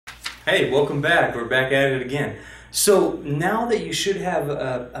Hey, welcome back. We're back at it again. So now that you should have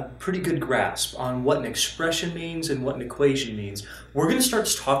a pretty good grasp on what an expression means and what an equation means, we're going to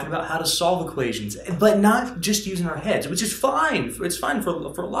start talking about how to solve equations, but not just using our heads, which is fine. It's fine for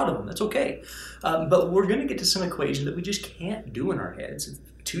a lot of them. That's okay. But we're going to get to some equations that we just can't do in our heads. It's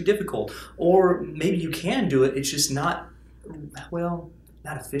too difficult. Or maybe you can do it, it's just not, well,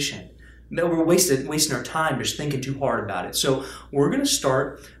 not efficient. We're wasting our time just thinking too hard about it. So we're going to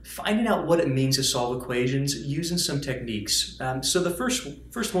start finding out what it means to solve equations using some techniques. So the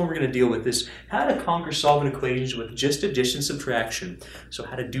first one we're going to deal with is how to conquer solving equations with just addition and subtraction. So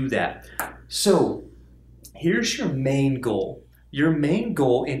how to do that. So here's your main goal. Your main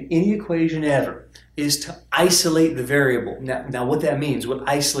goal in any equation ever is to isolate the variable. Now what that means, what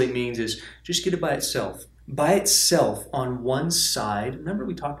isolate means is just get it by itself. By itself on one side. Remember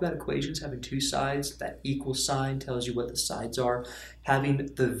we talked about equations having two sides. That equal sign tells you what the sides are. Having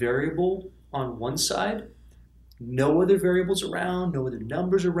the variable on one side, no other variables around, no other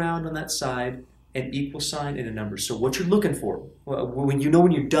numbers around on that side, an equal sign and a number. So what you're looking for, when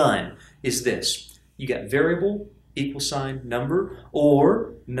you're done, is this. You got variable, equal sign, number,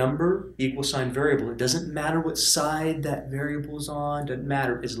 or number, equal sign, variable. It doesn't matter what side that variable is on, doesn't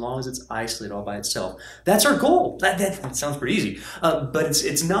matter as long as it's isolated all by itself. That's our goal. That sounds pretty easy, but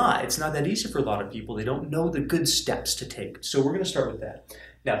it's not that easy for a lot of people. They don't know the good steps to take. So we're going to start with that.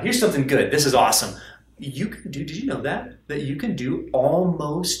 Now here's something good. This is awesome. You can do, did you know that you can do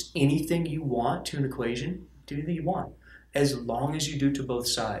almost anything you want to an equation, do anything you want, as long as you do to both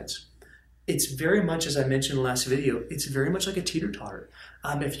sides. It's very much, as I mentioned in the last video, it's very much like a teeter-totter.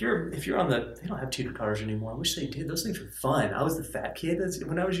 If you're on the, they don't have teeter-totters anymore. I wish they did. Those things were fun. I was the fat kid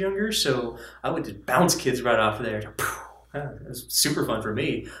when I was younger, so I would just bounce kids right off of there. It was super fun for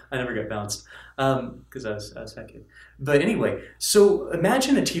me. I never got bounced because I was a fat kid. But anyway, so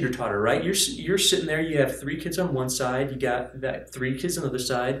imagine a teeter-totter, right? You're sitting there. You have three kids on one side. You got that three kids on the other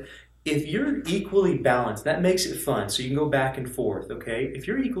side. If you're equally balanced, that makes it fun, so you can go back and forth, okay? If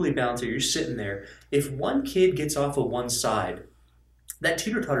you're equally balanced, or you're sitting there, if one kid gets off of one side, that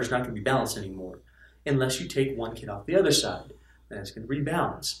teeter-totter is not going to be balanced anymore unless you take one kid off the other side. Then it's going to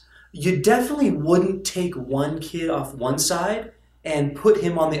rebalance. You definitely wouldn't take one kid off one side and put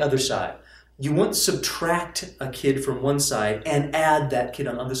him on the other side. You wouldn't subtract a kid from one side and add that kid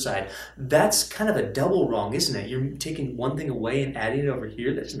on the other side. That's kind of a double wrong, isn't it? You're taking one thing away and adding it over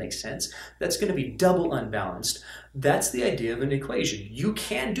here. That doesn't make sense. That's going to be double unbalanced. That's the idea of an equation. You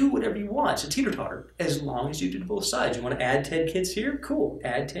can do whatever you want. It's a teeter-totter as long as you do both sides. You want to add 10 kids here? Cool.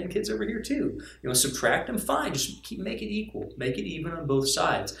 Add 10 kids over here too. You want to subtract them? Fine. Just make it equal. Make it even on both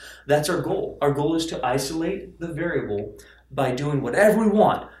sides. That's our goal. Our goal is to isolate the variable by doing whatever we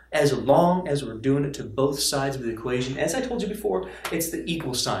want, as long as we're doing it to both sides of the equation. As I told you before, it's the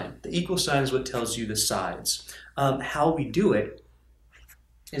equal sign. The equal sign is what tells you the sides. How we do it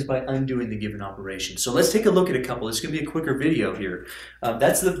is by undoing the given operation. So let's take a look at a couple. This is going to be a quicker video here.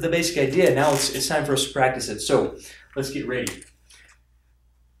 That's the basic idea. Now it's time for us to practice it. So let's get ready.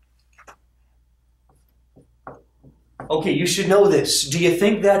 Okay, you should know this. Do you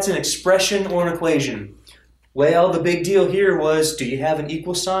think that's an expression or an equation? Well, the big deal here was, do you have an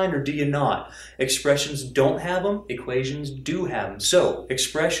equal sign or do you not? Expressions don't have them, equations do have them. So,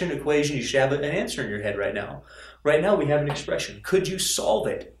 expression, equation, you should have an answer in your head right now. Right now we have an expression. Could you solve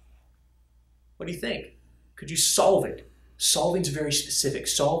it? What do you think? Could you solve it? Solving is very specific.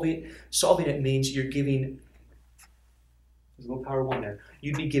 Solving it means you're giving, there's a little power one there.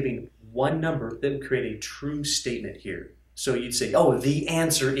 You'd be giving one number that would create a true statement here. So you'd say, oh, the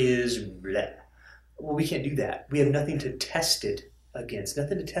answer is blah. Well, we can't do that. We have nothing to test it against,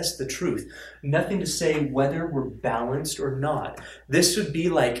 nothing to test the truth, nothing to say whether we're balanced or not. This would be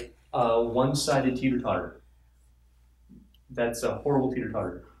like a one-sided teeter-totter. That's a horrible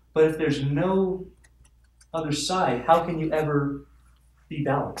teeter-totter. But if there's no other side, how can you ever be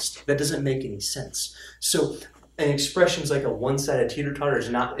balanced? That doesn't make any sense. So an expression is like a one-sided teeter-totter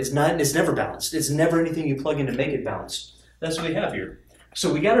it's never balanced. It's never anything you plug in to make it balanced. That's what we have here.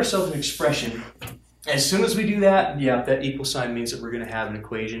 So we got ourselves an expression. As soon as we do that, yeah, that equal sign means that we're going to have an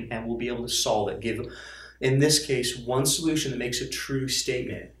equation and we'll be able to solve it. Give, in this case, one solution that makes a true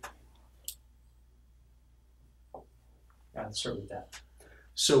statement. Let's start with that.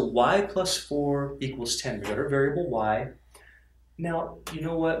 So y plus 4 equals 10. We got our variable y. Now, you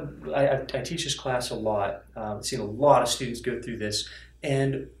know what? I teach this class a lot. I've seen a lot of students go through this.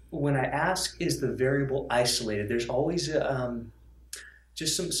 And when I ask, is the variable isolated, there's always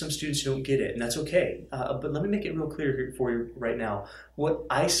just some students who don't get it, and that's okay. But let me make it real clear here for you right now. What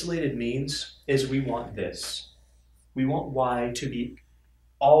isolated means is we want this. We want y to be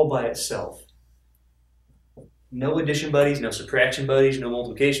all by itself. No addition buddies, no subtraction buddies, no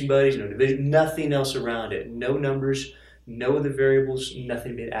multiplication buddies, no division, nothing else around it. No numbers, no other variables,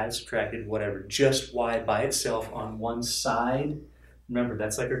 nothing being added, subtracted, whatever. Just y by itself on one side. Remember,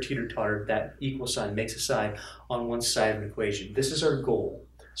 that's like our teeter-totter. That equal sign makes a side on one side of an equation. This is our goal.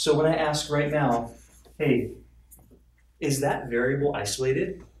 So when I ask right now, hey, is that variable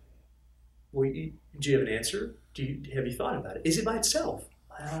isolated? Well, do you have an answer? Have you thought about it? Is it by itself?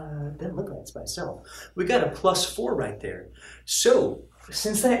 It doesn't look like it's by itself. We got a +4 right there. So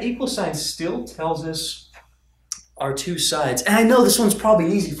since that equal sign still tells us our two sides, and I know this one's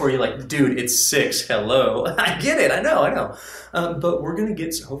probably easy for you, like, dude, it's 6, hello. I get it, I know. But we're gonna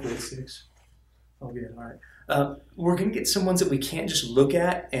get, hopefully it's 6. Oh, good, all right. We're going to get some ones that we can't just look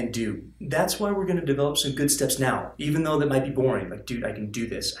at and do. That's why we're going to develop some good steps now, even though that might be boring. Like, dude, I can do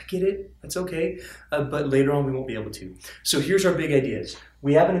this. I get it. That's okay. But later on, we won't be able to. So here's our big ideas.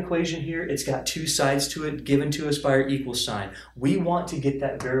 We have an equation here. It's got two sides to it given to us by our equal sign. We want to get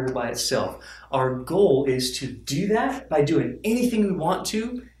that variable by itself. Our goal is to do that by doing anything we want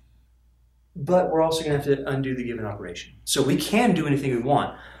to, but we're also going to have to undo the given operation. So we can do anything we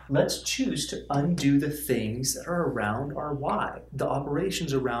want. Let's choose to undo the things that are around our y, the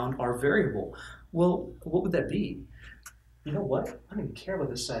operations around our variable. Well, what would that be? You know what? I don't even care about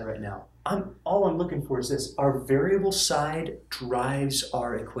this side right now. All I'm looking for is this. Our variable side drives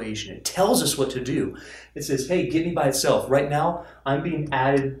our equation. It tells us what to do. It says, hey, get me by itself. Right now, I'm being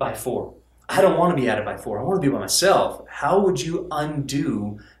added by 4. I don't want to be added by 4. I want to be by myself. How would you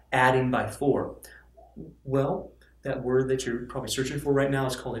undo adding by 4? Well, that word that you're probably searching for right now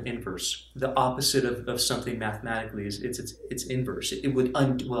is called an inverse. The opposite of something mathematically is it's inverse. It would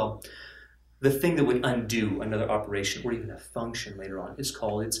undo, well, the thing that would undo another operation or even a function later on is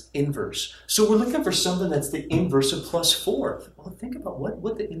called its inverse. So we're looking for something that's the inverse of +4. Well, think about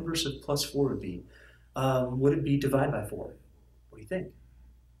what the inverse of +4 would be. Would it be divide by 4? What do you think?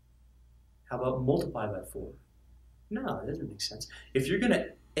 How about multiply by 4? No, it doesn't make sense. If you're gonna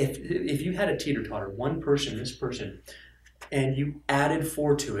If you had a teeter-totter, one person, this person, and you added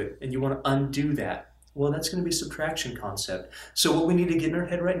 4 to it, and you want to undo that, well, that's going to be a subtraction concept. So what we need to get in our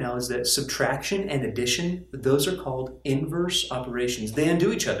head right now is that subtraction and addition, those are called inverse operations. They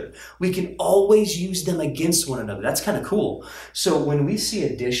undo each other. We can always use them against one another. That's kind of cool. So when we see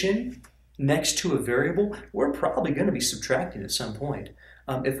addition next to a variable, we're probably going to be subtracting at some point.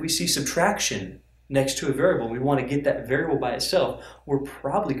 If we see subtraction next to a variable, we want to get that variable by itself, we're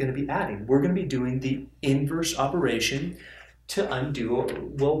probably going to be adding. We're going to be doing the inverse operation to undo,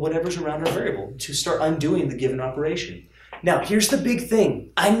 well, whatever's around our variable, to start undoing the given operation. Now, here's the big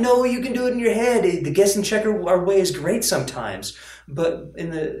thing. I know you can do it in your head. The guess and checker our way is great sometimes, but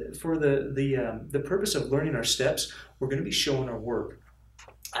for the purpose of learning our steps, we're going to be showing our work.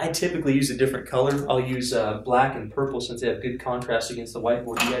 I typically use a different color. I'll use black and purple since they have good contrast against the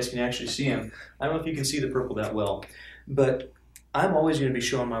whiteboard. You guys can actually see them. I don't know if you can see the purple that well, but I'm always going to be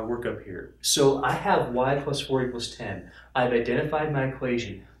showing my work up here. So I have y + 4 = 10. I've identified my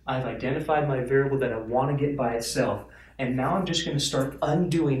equation. I've identified my variable that I want to get by itself. And now I'm just going to start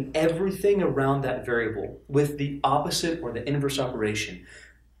undoing everything around that variable with the opposite or the inverse operation.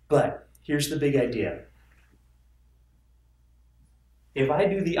 But here's the big idea. If I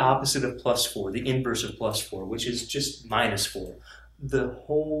do the opposite of +4, the inverse of +4, which is just -4, the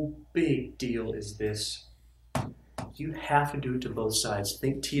whole big deal is this. You have to do it to both sides.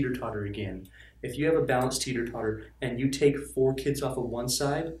 Think teeter-totter again. If you have a balanced teeter-totter and you take 4 kids off of one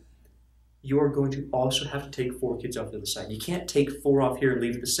side, you are going to also have to take 4 kids off the other side. You can't take 4 off here and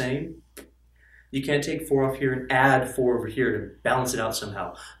leave it the same. You can't take 4 off here and add 4 over here to balance it out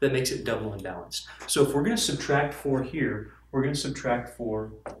somehow. That makes it double unbalanced. So if we're going to subtract 4 here, we're going to subtract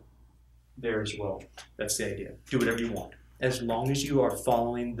 4 there as well. That's the idea. Do whatever you want. As long as you are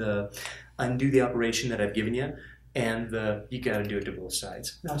following undo the operation that I've given you, and you got to do it to both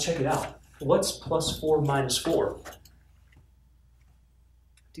sides. Now check it out. What's +4 minus 4?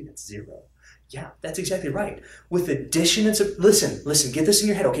 Dude, that's 0. Yeah, that's exactly right. With addition and listen, get this in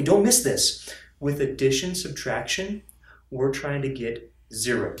your head. Okay, don't miss this. With addition, subtraction, we're trying to get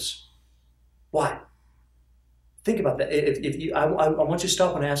zeros. Why? Think about that. I want you to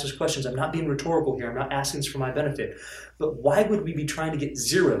stop when I ask those questions. I'm not being rhetorical here. I'm not asking this for my benefit. But why would we be trying to get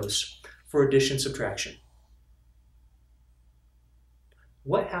zeros for addition, subtraction?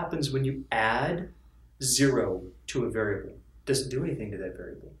 What happens when you add 0 to a variable? Does it do anything to that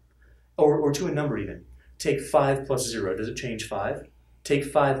variable? Or to a number even. Take 5 plus 0. Does it change 5? Take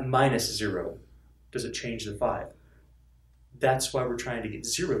 5 minus 0. Does it change the 5? That's why we're trying to get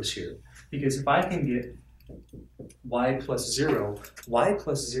zeros here. Because if I can get y plus 0. Y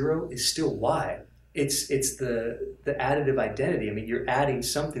plus 0 is still y. It's the additive identity. I mean, you're adding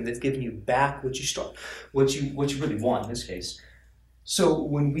something that's giving you back what you really want in this case. So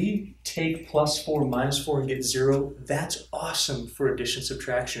when we take plus 4 minus 4 and get 0, that's awesome for addition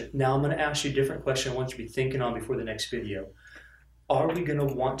subtraction. Now I'm going to ask you a different question I want you to be thinking on before the next video. Are we going to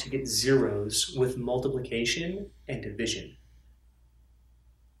want to get zeros with multiplication and division?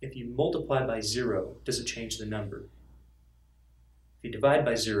 If you multiply by 0, does it change the number? If you divide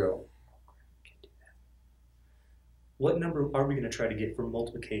by 0, what number are we going to try to get for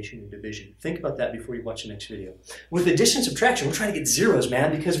multiplication and division? Think about that before you watch the next video. With addition and subtraction, we're trying to get zeros,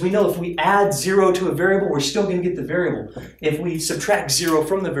 man, because we know if we add 0 to a variable, we're still going to get the variable. If we subtract 0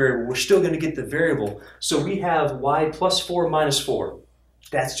 from the variable, we're still going to get the variable. So we have y plus 4 minus 4.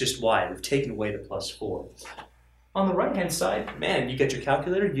 That's just y. We've taken away the plus 4. On the right-hand side, man, you got your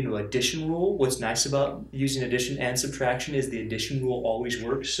calculator, you know addition rule. What's nice about using addition and subtraction is the addition rule always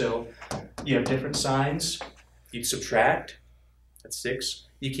works. So you have different signs. You'd subtract, that's 6.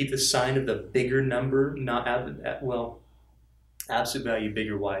 You keep the sign of the bigger number, not absolute value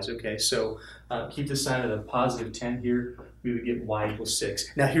bigger y's. Okay, so keep the sign of the positive 10 here. We would get y equals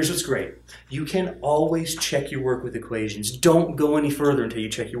 6. Now here's what's great. You can always check your work with equations. Don't go any further until you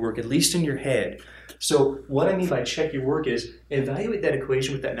check your work, at least in your head. So what I mean by check your work is evaluate that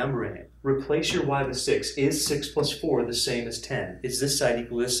equation with that number in it. Replace your y with 6. Is 6 plus 4 the same as 10? Is this side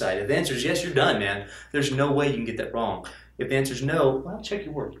equal to this side? If the answer is yes, you're done, man. There's no way you can get that wrong. If the answer is no, well, check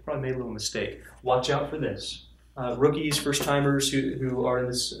your work. You probably made a little mistake. Watch out for this. Rookies, first-timers who are in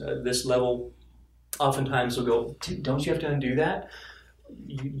this level, oftentimes will go, don't you have to undo that?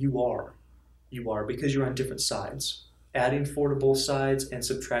 You are. You are, because you're on different sides. Adding 4 to both sides and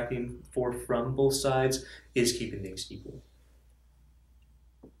subtracting 4 from both sides is keeping things equal.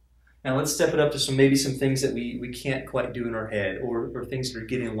 Now let's step it up to maybe some things that we can't quite do in our head, or things that are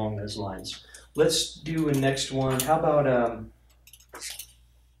getting along those lines. Let's do a next one. How about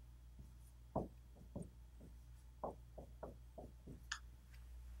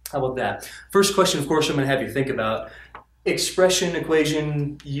that? First question, of course, I'm going to have you think about. Expression,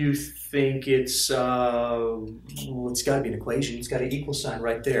 equation, you think it's got to be an equation. It's got an equal sign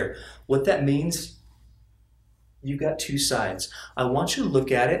right there. What that means, you've got two sides. I want you to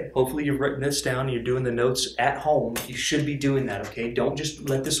look at it. Hopefully you've written this down and you're doing the notes at home. You should be doing that, okay? Don't just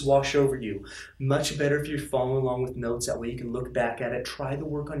let this wash over you. Much better if you're following along with notes. That way you can look back at it. Try the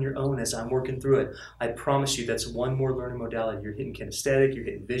work on your own as I'm working through it. I promise you that's one more learning modality. You're hitting kinesthetic, you're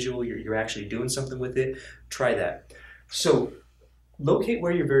hitting visual, you're actually doing something with it. Try that. So locate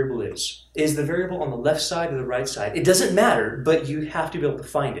where your variable is. Is the variable on the left side or the right side? It doesn't matter, but you have to be able to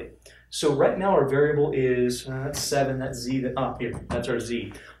find it. So right now our variable is, that's 7, that's z, here, that's our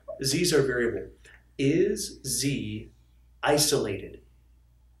z. Z's our variable. Is z isolated?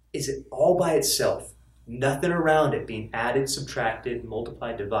 Is it all by itself? Nothing around it being added, subtracted,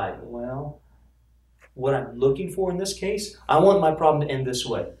 multiplied, divided? Well, what I'm looking for in this case, I want my problem to end this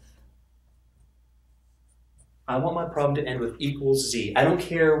way. I want my problem to end with equals z. I don't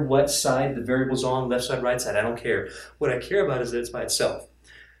care what side the variable's on, left side, right side, I don't care. What I care about is that it's by itself.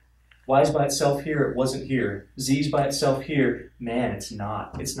 Y is by itself here, it wasn't here. Z's by itself here, man, it's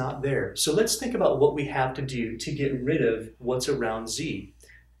not. It's not there. So let's think about what we have to do to get rid of what's around z.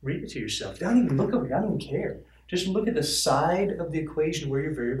 Read it to yourself. Don't even look over here, I don't even care. Just look at the side of the equation where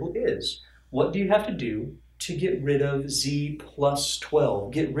your variable is. What do you have to do to get rid of z plus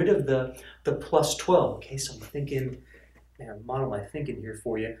 12? Get rid of the plus 12. Okay, so I'm thinking, man, model my thinking here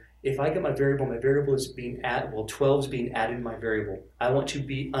for you. If I get my variable is being added, well, 12 is being added to my variable. I want to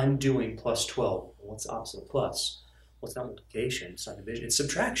be undoing plus 12. What's the opposite of plus? Well, it's not multiplication, it's not division, it's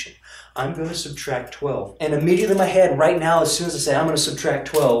subtraction. I'm going to subtract 12. And immediately in my head, right now, as soon as I say I'm going to subtract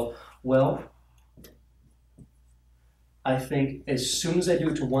 12, well, I think as soon as I do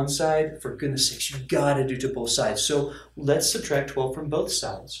it to one side, for goodness sakes, you've got to do it to both sides. So let's subtract 12 from both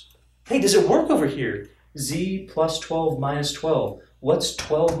sides. Hey, does it work over here? Z plus 12 minus 12. What's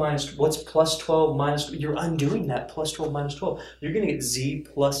plus 12 minus, you're undoing that, plus 12 minus 12. You're going to get z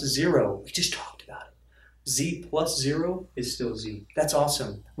plus 0. We just talked about it. Z plus 0 is still z. That's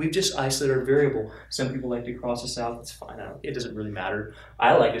awesome. We've just isolated our variable. Some people like to cross this out. That's fine. It doesn't really matter.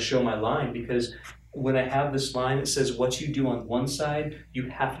 I like to show my line because when I have this line that says what you do on one side, you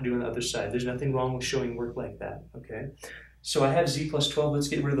have to do on the other side. There's nothing wrong with showing work like that, okay? So I have z plus 12. Let's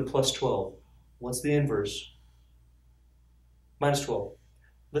get rid of the plus 12. What's the inverse? Minus 12.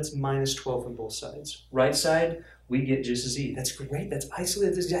 Let's minus 12 from both sides. Right side, we get just z. That's great. That's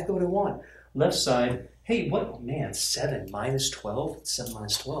isolated. That's exactly what I want. Left side, hey, what? Oh, man, 7 minus 12? 7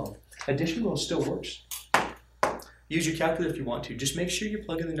 minus 12. Addition rule still works. Use your calculator if you want to. Just make sure you're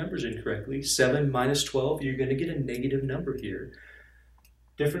plugging the numbers in correctly. 7 minus 12, you're going to get a negative number here.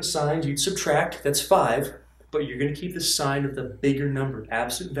 Different signs, you'd subtract, that's 5, but you're going to keep the sign of the bigger number.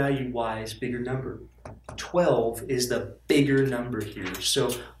 Absolute value-wise, bigger number. 12 is the bigger number here.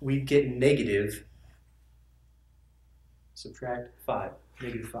 So we get negative, subtract 5,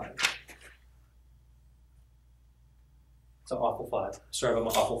 negative 5. It's an awful 5. Sorry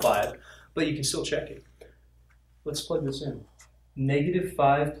about my awful 5, but you can still check it. Let's plug this in. Negative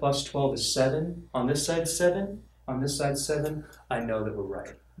 5 plus 12 is 7. On this side, 7. On this side, 7. I know that we're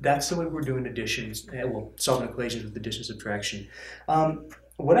right. That's the way we're doing additions, well, solving equations with addition and subtraction.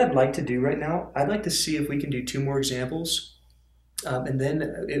 What I'd like to do right now, I'd like to see if we can do 2 more examples. And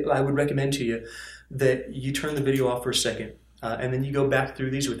then I would recommend to you that you turn the video off for a second. And then you go back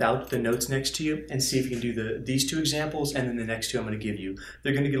through these without the notes next to you and see if you can do these 2 examples and then the next 2 I'm going to give you.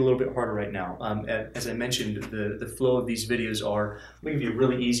 They're going to get a little bit harder right now. As I mentioned, the flow of these videos are, I'm going to give you a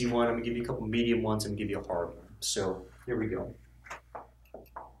really easy one, I'm going to give you a couple medium ones, and give you a hard one. So here we go.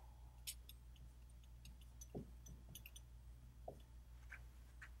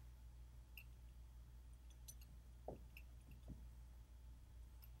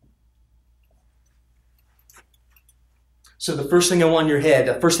 So the first thing I want in your head,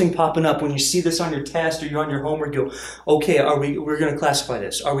 the first thing popping up when you see this on your test or you're on your homework, go, okay, we're going to classify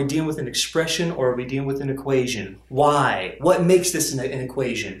this. Are we dealing with an expression or are we dealing with an equation? Why? What makes this an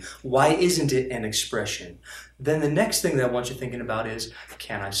equation? Why isn't it an expression? Then the next thing that I want you thinking about is,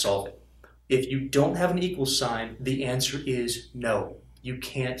 can I solve it? If you don't have an equal sign, the answer is no. You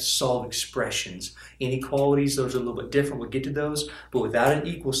can't solve expressions. Inequalities, those are a little bit different. We'll get to those. But without an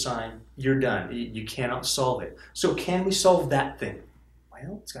equal sign, you're done. You cannot solve it. So can we solve that thing?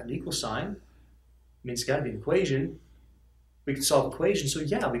 Well, it's got an equal sign. I mean, it's got to be an equation. We can solve equations. So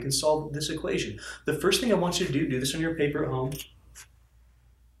yeah, we can solve this equation. The first thing I want you to do this on your paper at home.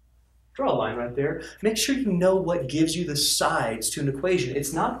 Draw a line right there. Make sure you know what gives you the sides to an equation.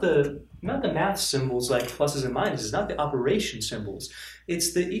 It's not the math symbols like pluses and minuses. It's not the operation symbols.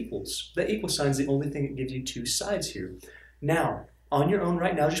 It's the equals. The equal sign is the only thing that gives you 2 sides here. Now, on your own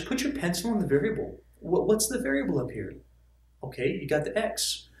right now, just put your pencil on the variable. What's the variable up here? Okay, you got the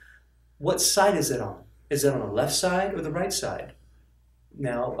x. What side is it on? Is it on the left side or the right side?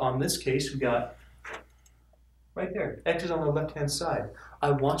 Now, on this case, we got right there. X is on the left-hand side.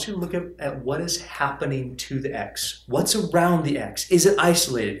 I want you to look at what is happening to the x. What's around the x? Is it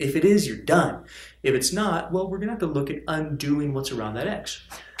isolated? If it is, you're done. If it's not, well, we're going to have to look at undoing what's around that x.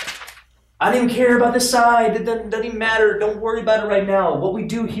 I don't even care about this side. It doesn't even matter. Don't worry about it right now. What we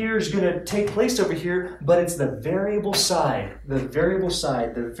do here is going to take place over here, but it's the variable side. The variable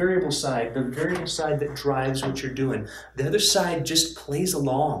side, the variable side, the variable side that drives what you're doing. The other side just plays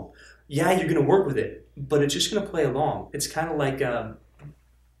along. Yeah, you're going to work with it, but it's just going to play along. It's kind of like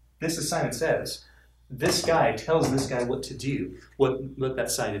this assignment says. This guy tells this guy what to do, what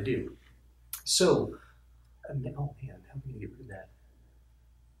that side to do. So, oh man, how am I going to get rid of that?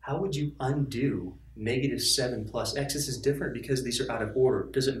 How would you undo negative 7 plus x? This is different because these are out of order.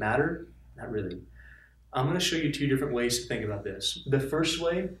 Does it matter? Not really. I'm going to show you 2 different ways to think about this. The first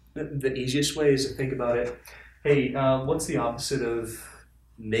way, the easiest way, is to think about it, hey, what's the opposite of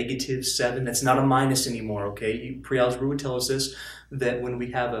negative 7? That's not a minus anymore, okay? Pre-algebra would tell us this, that when we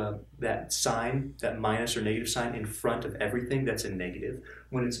have that sign, that minus or negative sign in front of everything, that's a negative.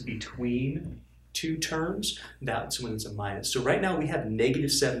 When it's between 2 terms, that's when it's a minus. So right now we have negative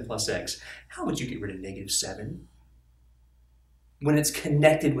 7 plus x. How would you get rid of negative 7? When it's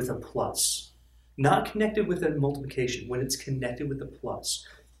connected with a plus. Not connected with a multiplication, when it's connected with a plus.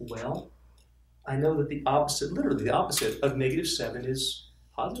 Well, I know that the opposite, literally the opposite of negative 7 is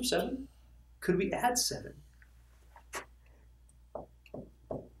positive 7. Could we add 7?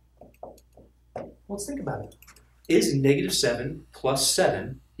 Let's think about it. Is negative 7 plus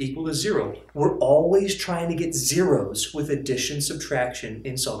 7 equal to 0? We're always trying to get zeros with addition, subtraction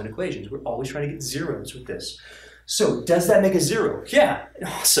in solving equations. We're always trying to get zeros with this. So does that make a 0? Yeah,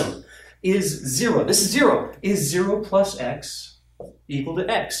 awesome. Is 0, this is 0. Is 0 plus x equal to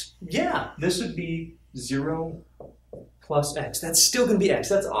x? Yeah, this would be 0 plus x. That's still going to be x.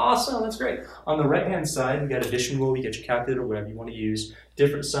 That's awesome. That's great. On the right-hand side, we got addition rule. You get your calculator, whatever you want to use.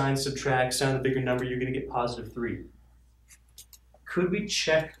 Different signs, subtract, sign the bigger number, you're going to get positive 3. Could we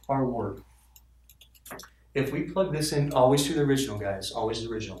check our work? If we plug this in, always to the original, guys, always the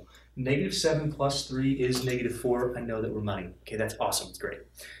original. Negative 7 plus 3 is negative 4. I know that we're money. Okay, that's awesome. It's great.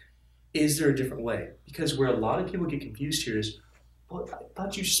 Is there a different way? Because where a lot of people get confused here is, well, I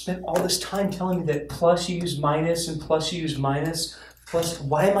thought you spent all this time telling me that plus you use minus and plus you use minus. Plus,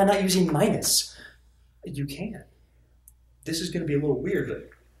 why am I not using minus? You can. This is going to be a little weird, but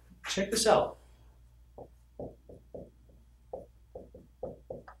check this out.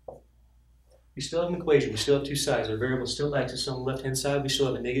 We still have an equation. We still have two sides. Our variable is still x. It's on the left-hand side. We still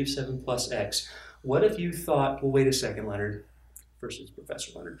have a negative 7 plus x. What if you thought, well, wait a second, Leonard. First it's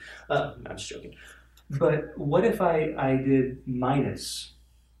Professor Leonard. I'm just joking. But what if I did minus?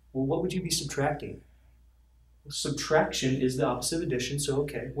 Well, what would you be subtracting? Subtraction is the opposite of addition, so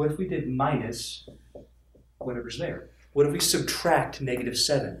okay. What if we did minus whatever's there? What if we subtract negative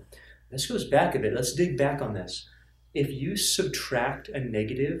 7? This goes back a bit. Let's dig back on this. If you subtract a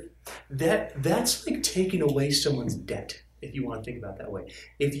negative, that's like taking away someone's debt, if you want to think about it that way.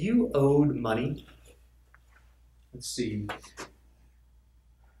 If you owed money, let's see.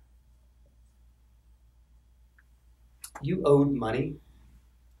 You owed money,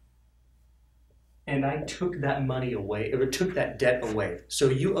 and I took that money away, or took that debt away. So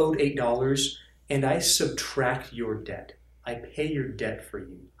you owed $8, and I subtract your debt. I pay your debt for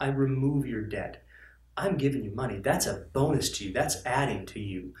you. I remove your debt. I'm giving you money. That's a bonus to you. That's adding to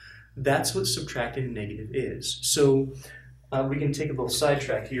you. That's what subtracting a negative is. So we can take a little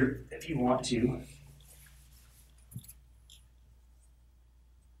sidetrack here if you want to.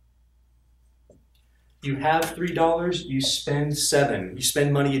 You have $3, you spend $7. You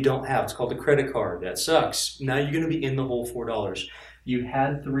spend money you don't have. It's called a credit card. That sucks. Now you're going to be in the hole $4. You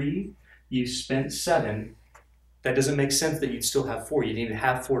had $3, you spent $7. That doesn't make sense that you'd still have $4. You didn't even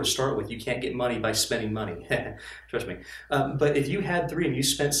have $4 to start with. You can't get money by spending money. Trust me. But if you had $3 and you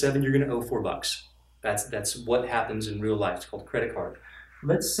spent $7, you're going to owe $4. That's what happens in real life. It's called a credit card.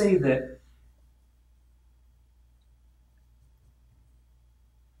 Let's say that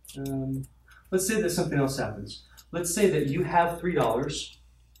something else happens. Let's say that you have $3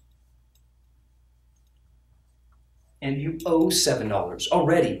 and you owe $7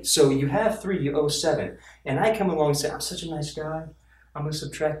 already. So you have $3, you owe $7. And I come along and say, I'm such a nice guy. I'm going to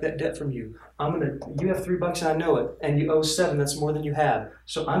subtract that debt from you. You have $3 and I know it, and you owe $7. That's more than you have.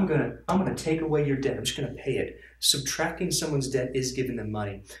 So I'm going to take away your debt. I'm just going to pay it. Subtracting someone's debt is giving them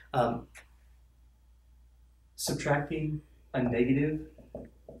money. Subtracting a negative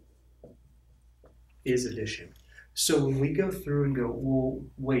is addition. So when we go through and go, well,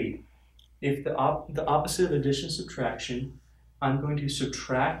 wait, if the opposite of addition is subtraction, I'm going to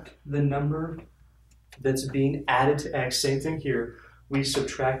subtract the number that's being added to x. Same thing here. We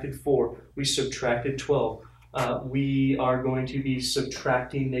subtracted 4. We subtracted 12. We are going to be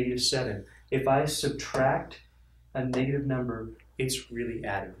subtracting negative 7. If I subtract a negative number, it's really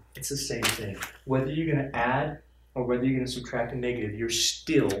adding. It's the same thing. Whether you're going to add or whether you're going to subtract a negative, you're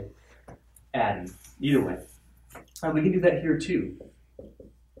still adding. Either way. And we can do that here too.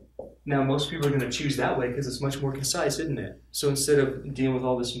 Now, most people are going to choose that way because it's much more concise, isn't it? So instead of dealing with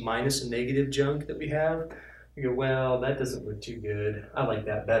all this minus and negative junk that we have, we go, well, that doesn't look too good. I like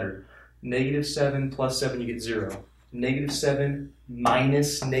that better. Negative 7 plus 7, you get 0. Negative 7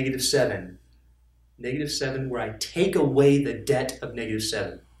 minus negative 7. Negative 7, where I take away the debt of negative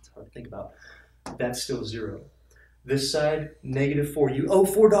 7. It's hard to think about. That's still 0. This side, negative 4. You owe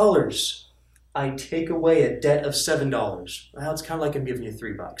 $4. I take away a debt of $7. Well, it's kind of like I'm giving you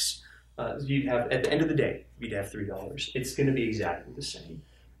 $3. You'd have, at the end of the day, you'd have $3. It's going to be exactly the same.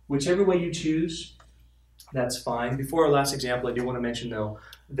 Whichever way you choose, that's fine. Before our last example, I do want to mention, though,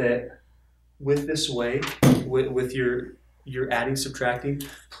 that with this way, with your adding, subtracting,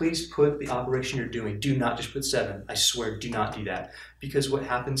 please put the operation you're doing. Do not just put 7. I swear, do not do that. Because what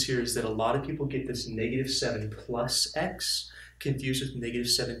happens here is that a lot of people get this negative 7 plus x confused with negative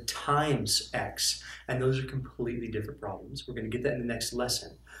 7 times x. And those are completely different problems. We're going to get that in the next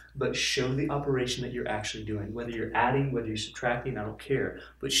lesson. But show the operation that you're actually doing. Whether you're adding, whether you're subtracting, I don't care.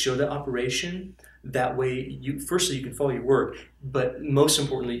 But show the operation. That way, firstly, you can follow your work. But most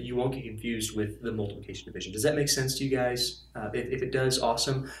importantly, you won't get confused with the multiplication division. Does that make sense to you guys? If it does,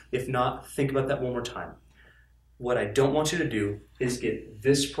 awesome. If not, think about that one more time. What I don't want you to do is get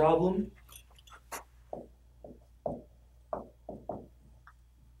this problem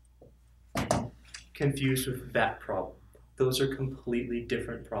confused with that problem. Those are completely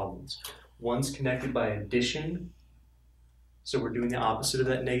different problems. One's connected by addition, so we're doing the opposite of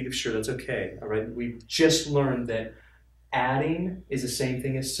that negative. Sure, that's okay. All right, we've just learned that adding is the same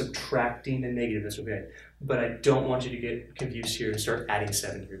thing as subtracting a negative. That's okay. But I don't want you to get confused here and start adding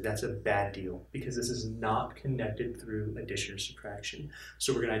 7 here. That's a bad deal because this is not connected through addition or subtraction.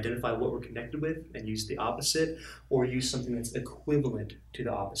 So we're going to identify what we're connected with and use the opposite, or use something that's equivalent to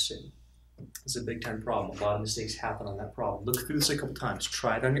the opposite. It's a big time problem. A lot of mistakes happen on that problem. Look through this a couple times.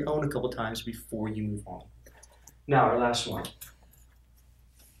 Try it on your own a couple times before you move on. Now, our last one.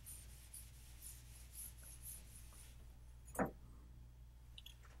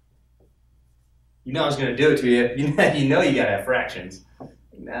 You know I was going to do it to you. You know you got to have fractions.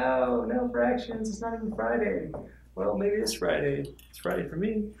 No, no fractions. It's not even Friday. Well, maybe it's Friday. It's Friday for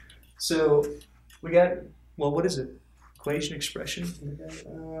me. So we got, well, what is it? Equation, expression,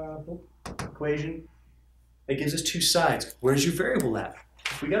 equation. It gives us two sides. Where's your variable at?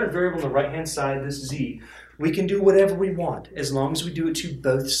 If we got our variable on the right-hand side, this z, we can do whatever we want as long as we do it to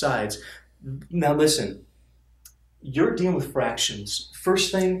both sides. Now listen, you're dealing with fractions.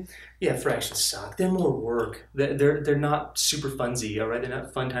 First thing, yeah, fractions suck. They're more work. They're not super funsy, all right? They're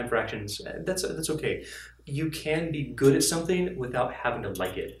not fun time fractions. That's okay. You can be good at something without having to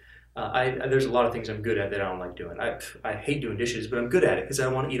like it. There's a lot of things I'm good at that I don't like doing. I hate doing dishes, but I'm good at it because I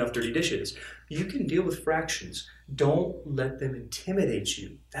don't want to eat off dirty dishes. You can deal with fractions. Don't let them intimidate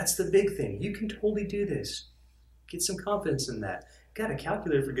you. That's the big thing. You can totally do this. Get some confidence in that. Got a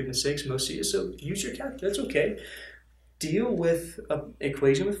calculator, for goodness sakes, most of you, so use your calculator. That's okay. Deal with an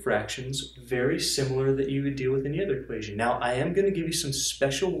equation with fractions very similar that you would deal with any other equation. Now, I am going to give you some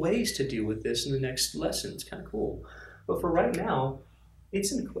special ways to deal with this in the next lesson. It's kind of cool. But for right now,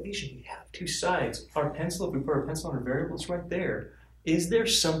 it's an equation. We have two sides. Our pencil, if we put our pencil on our variable, it's right there. Is there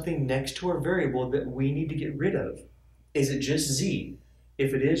something next to our variable that we need to get rid of? Is it just z?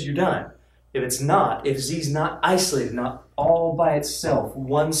 If it is, you're done. If it's not, if z is not isolated, not all by itself,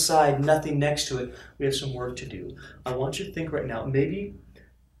 one side, nothing next to it, we have some work to do. I want you to think right now. Maybe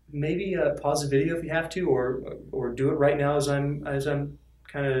pause the video if you have to, or do it right now as I'm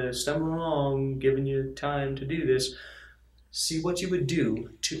kind of stumbling along, giving you time to do this. See what you would do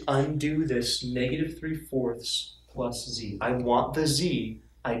to undo this negative 3/4 plus z. I want the z.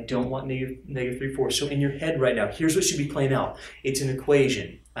 I don't want negative 3/4. So in your head right now, here's what should be playing out. It's an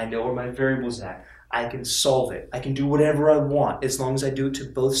equation. I know where my variable's at. I can solve it. I can do whatever I want as long as I do it to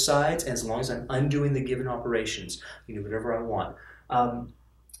both sides and as long as I'm undoing the given operations. I can do whatever I want.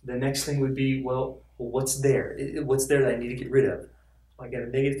 The next thing would be, well, what's there? What's there that I need to get rid of? I got a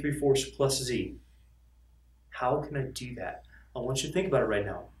negative 3/4 plus z. How can I do that? I want you to think about it right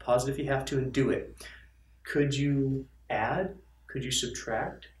now. Pause it if you have to and do it. Could you add? Could you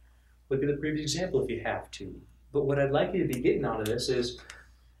subtract? Look at the previous example if you have to. But what I'd like you to be getting out of this is,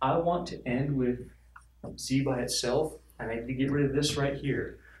 I want to end with z by itself, and I need to get rid of this right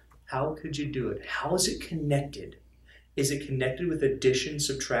here. How could you do it? How is it connected? Is it connected with addition,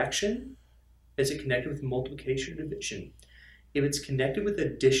 subtraction? Is it connected with multiplication, division? If it's connected with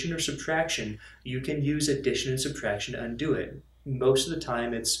addition or subtraction, you can use addition and subtraction to undo it. Most of the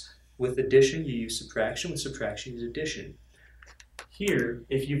time it's with addition, you use subtraction. With subtraction, you use addition. Here,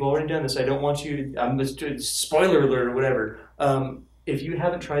 if you've already done this, I don't want you to, I'm just doing spoiler alert or whatever. If you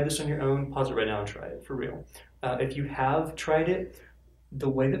haven't tried this on your own, pause it right now and try it, for real. If you have tried it, the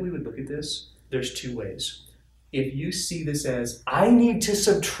way that we would look at this, there's two ways. If you see this as, I need to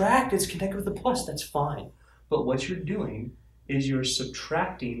subtract, it's connected with a plus, that's fine. But what you're doing is you're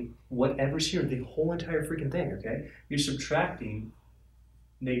subtracting whatever's here, the whole entire freaking thing, okay? You're subtracting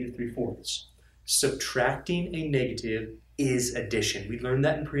negative 3/4. Subtracting a negative is addition. We learned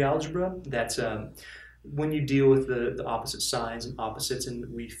that in pre-algebra. That's when you deal with the opposite signs and opposites,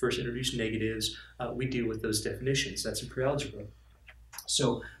 and we first introduce negatives, we deal with those definitions. That's in pre-algebra.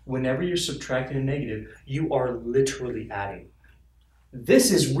 So whenever you're subtracting a negative, you are literally adding.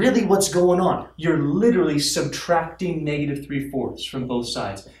 This is really what's going on. You're literally subtracting negative 3/4 from both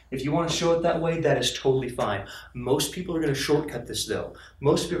sides. If you want to show it that way, that is totally fine. Most people are going to shortcut this though.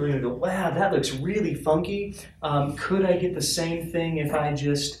 Most people are going to go, wow, that looks really funky. Could I get the same thing if I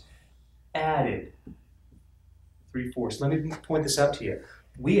just added 3/4? Let me point this out to you.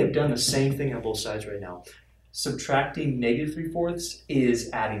 We have done the same thing on both sides right now. Subtracting negative 3/4 is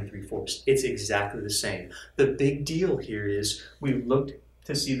adding 3/4. It's exactly the same. The big deal here is we've looked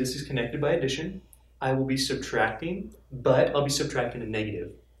to see this is connected by addition. I will be subtracting, but I'll be subtracting a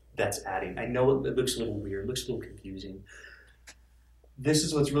negative. That's adding. I know it looks a little weird, it looks a little confusing. This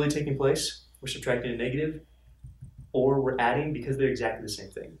is what's really taking place. We're subtracting a negative, or we're adding because they're exactly the same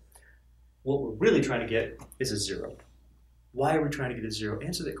thing. What we're really trying to get is a 0. Why are we trying to get a 0?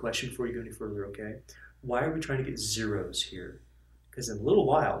 Answer that question before you go any further, okay? Why are we trying to get zeros here? Because in a little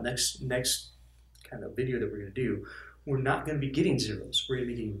while, next kind of video that we're going to do, we're not going to be getting zeros. We're going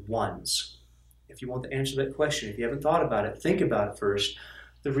to be getting ones. If you want to answer that question, if you haven't thought about it, think about it first.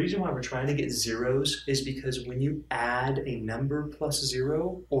 The reason why we're trying to get zeros is because when you add a number plus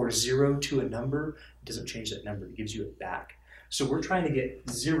 0 or 0 to a number, it doesn't change that number. It gives you it back. So we're trying to get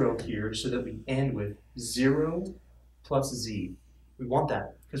 0 here so that we end with 0 plus z. We want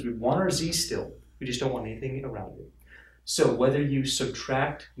that because we want our z still. We just don't want anything around it. So whether you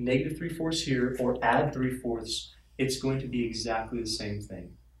subtract negative 3/4 here or add 3/4, it's going to be exactly the same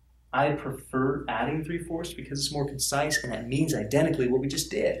thing. I prefer adding 3/4 because it's more concise and that means identically what we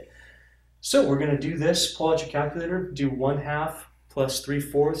just did. So we're going to do this, pull out your calculator, do 1/2 plus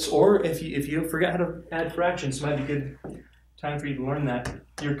 3/4, or if you forgot how to add fractions, it might be a good time for you to learn that.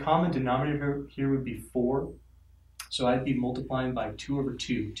 Your common denominator here would be 4. So I'd be multiplying by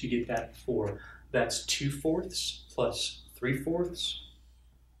 2/2 to get that 4. That's 2/4 plus 3/4.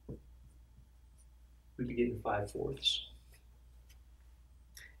 We'd be getting 5/4.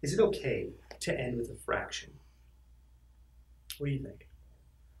 Is it okay to end with a fraction? What do you think?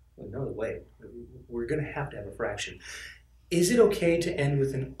 Well, no way. We're going to have a fraction. Is it okay to end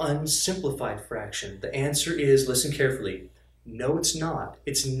with an unsimplified fraction? The answer is, listen carefully, no, it's not.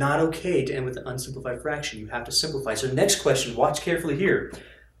 It's not okay to end with an unsimplified fraction. You have to simplify. So next question, watch carefully here.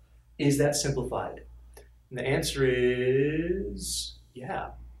 Is that simplified? And the answer is,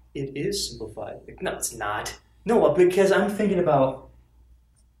 yeah, it is simplified. No, it's not. No, because I'm thinking about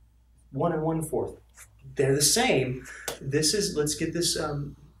 1 and 1/4. They're the same. This is, let's get this,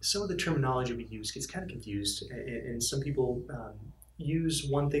 some of the terminology we use gets kind of confused, and some people use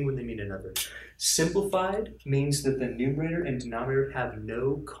one thing when they mean another. Simplified means that the numerator and denominator have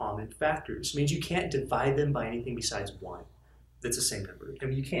no common factors. It means you can't divide them by anything besides 1. That's the same number. I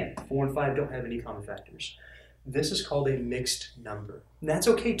mean, you can't. 4 and 5 don't have any common factors. This is called a mixed number. And that's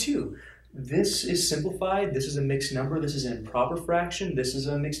okay too. This is simplified. This is a mixed number. This is an improper fraction. This is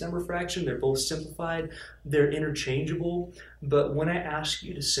a mixed number fraction. They're both simplified. They're interchangeable. But when I ask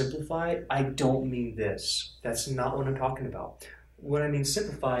you to simplify, I don't mean this. That's not what I'm talking about. What I mean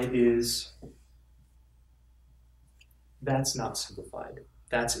simplified is that's not simplified.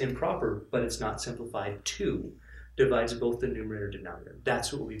 That's improper, but it's not simplified. 2 divides both the numerator and denominator.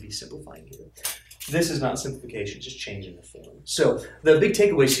 That's what we'd be simplifying here. This is not simplification, just changing the form. So the big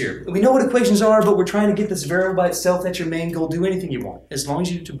takeaways here. We know what equations are, but we're trying to get this variable by itself. That's your main goal. Do anything you want, as long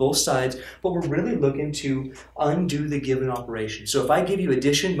as you do to both sides. But we're really looking to undo the given operation. So if I give you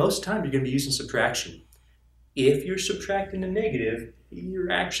addition, most of the time you're going to be using subtraction. If you're subtracting a negative,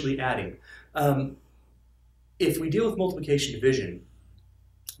 you're actually adding. If we deal with multiplication division,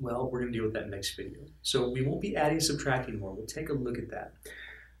 well, we're going to deal with that next video. So we won't be adding subtracting more. We'll take a look at that.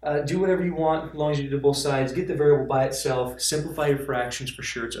 Do whatever you want, as long as you do both sides. Get the variable by itself. Simplify your fractions for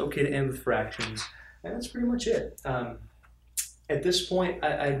sure. It's okay to end with fractions. And that's pretty much it. At this point,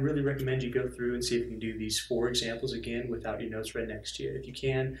 I'd really recommend you go through and see if you can do these 4 examples again without your notes right next to you. If you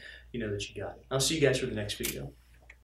can, you know that you got it. I'll see you guys for the next video.